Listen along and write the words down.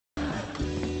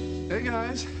Hey,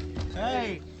 guys.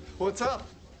 Hey. What's up?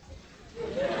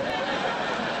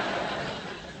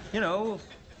 You know,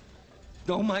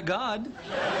 oh my God.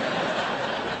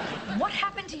 What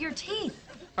happened to your teeth?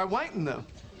 I whitened them.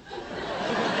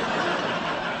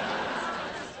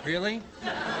 Really?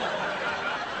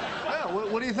 Yeah,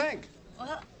 what do you think?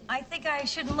 Well, I think I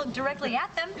shouldn't look directly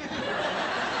at them.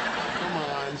 Come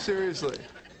on, seriously.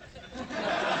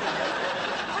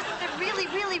 They're really,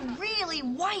 really, really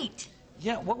white.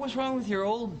 Yeah, what was wrong with your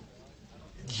old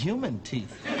human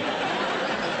teeth?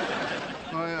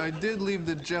 I did leave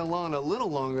the gel on a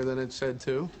little longer than it said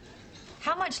to.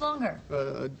 How much longer?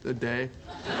 A day.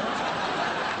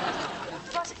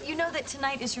 Ross, you know that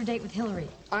tonight is your date with Hillary.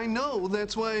 I know,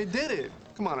 that's why I did it.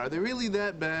 Come on, are they really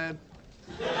that bad?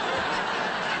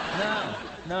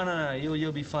 No,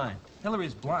 you'll be fine.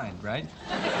 Hillary's blind, right?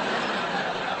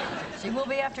 She will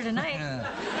be after tonight. Yeah.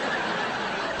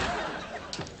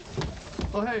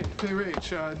 Oh, hey,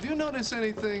 Rach, do you notice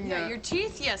anything? Yeah, your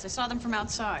teeth? Yes, I saw them from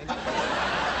outside.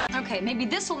 Okay, maybe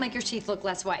this will make your teeth look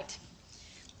less white.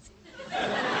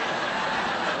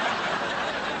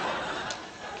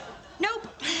 Nope.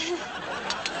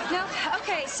 No,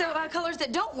 okay, so colors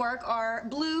that don't work are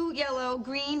blue, yellow,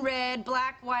 green, red,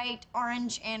 black, white,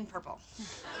 orange, and purple.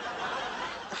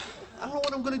 I don't know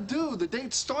what I'm gonna do. The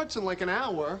date starts in like an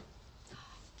hour.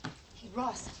 Hey,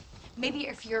 Ross, maybe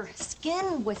if your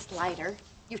skin was lighter,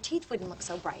 your teeth wouldn't look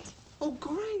so bright. Oh,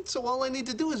 great. So all I need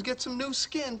to do is get some new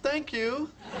skin. Thank you.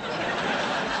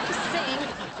 Just saying, if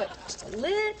you put just a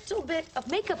little bit of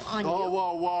makeup on Oh, you...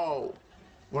 whoa, whoa.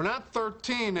 We're not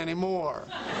 13 anymore.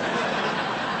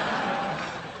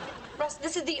 Ross,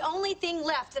 this is the only thing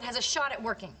left that has a shot at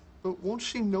working. But won't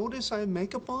she notice I have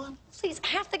makeup on? Please,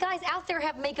 half the guys out there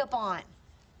have makeup on.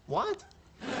 What?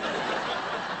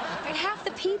 And half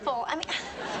the people. I mean,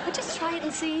 but just try it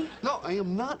and see. No, I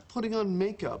am not putting on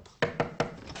makeup.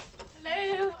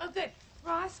 Hello. Oh, good.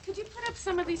 Ross, could you put up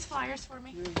some of these flyers for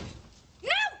me? No,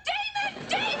 Damon!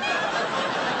 Damon!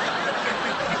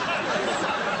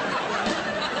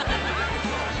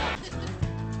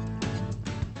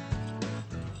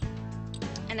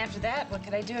 And after that, what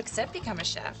could I do except become a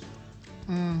chef?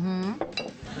 Mm-hmm.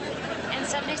 And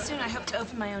someday soon, I hope to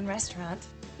open my own restaurant.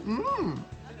 Mm.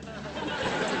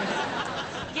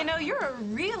 You know, you're a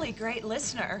really great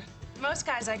listener. Most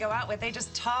guys I go out with, they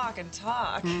just talk and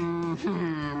talk.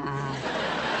 Mm-hmm.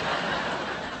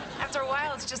 After a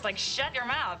while, it's just like, shut your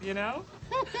mouth, you know?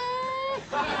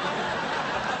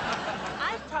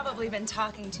 I've probably been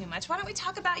talking too much. Why don't we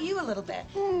talk about you a little bit?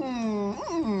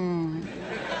 Mm-hmm.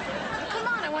 Come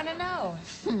on, I want to know.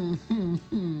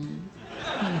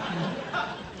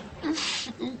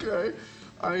 Okay.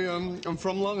 I'm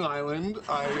from Long Island.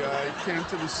 I came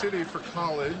to the city for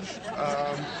college.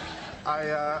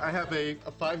 I have a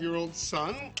 5-year-old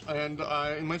son, and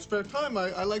in my spare time,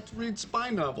 I like to read spy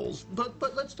novels.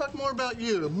 But let's talk more about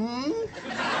you,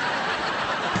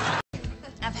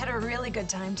 I've had a really good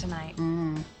time tonight.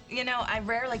 Mm. You know, I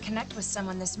rarely connect with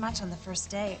someone this much on the first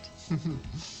date.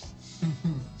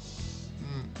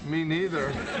 Me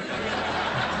neither.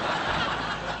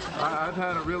 I've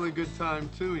had a really good time,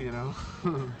 too, you know.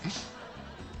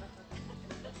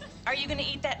 Are you gonna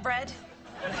eat that bread?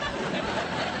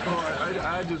 Oh,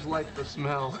 I just like the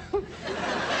smell.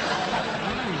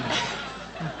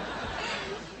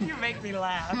 You make me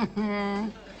laugh.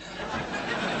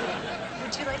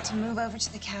 Would you like to move over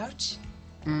to the couch?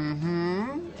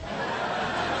 Mm-hmm.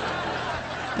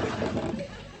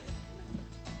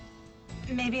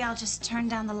 Maybe I'll just turn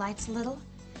down the lights a little.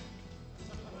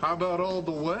 How about all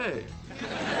the way?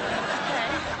 Okay.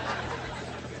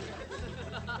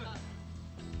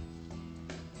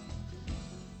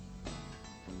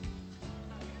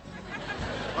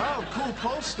 Wow, cool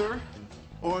poster.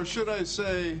 Or should I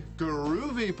say,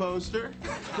 groovy poster?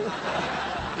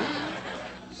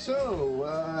 So,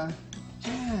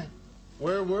 yeah,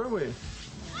 where were we?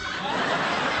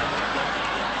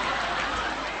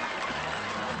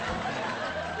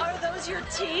 Are those your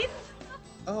teeth?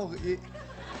 Oh,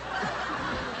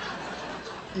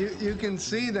 you can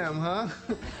see them, huh?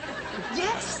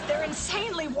 Yes, they're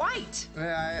insanely white.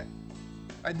 Yeah,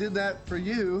 I did that for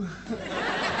you.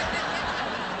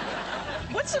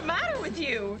 What's the matter with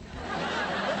you?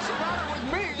 What's the matter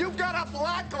with me? You've got a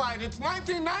black light. It's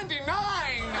 1999.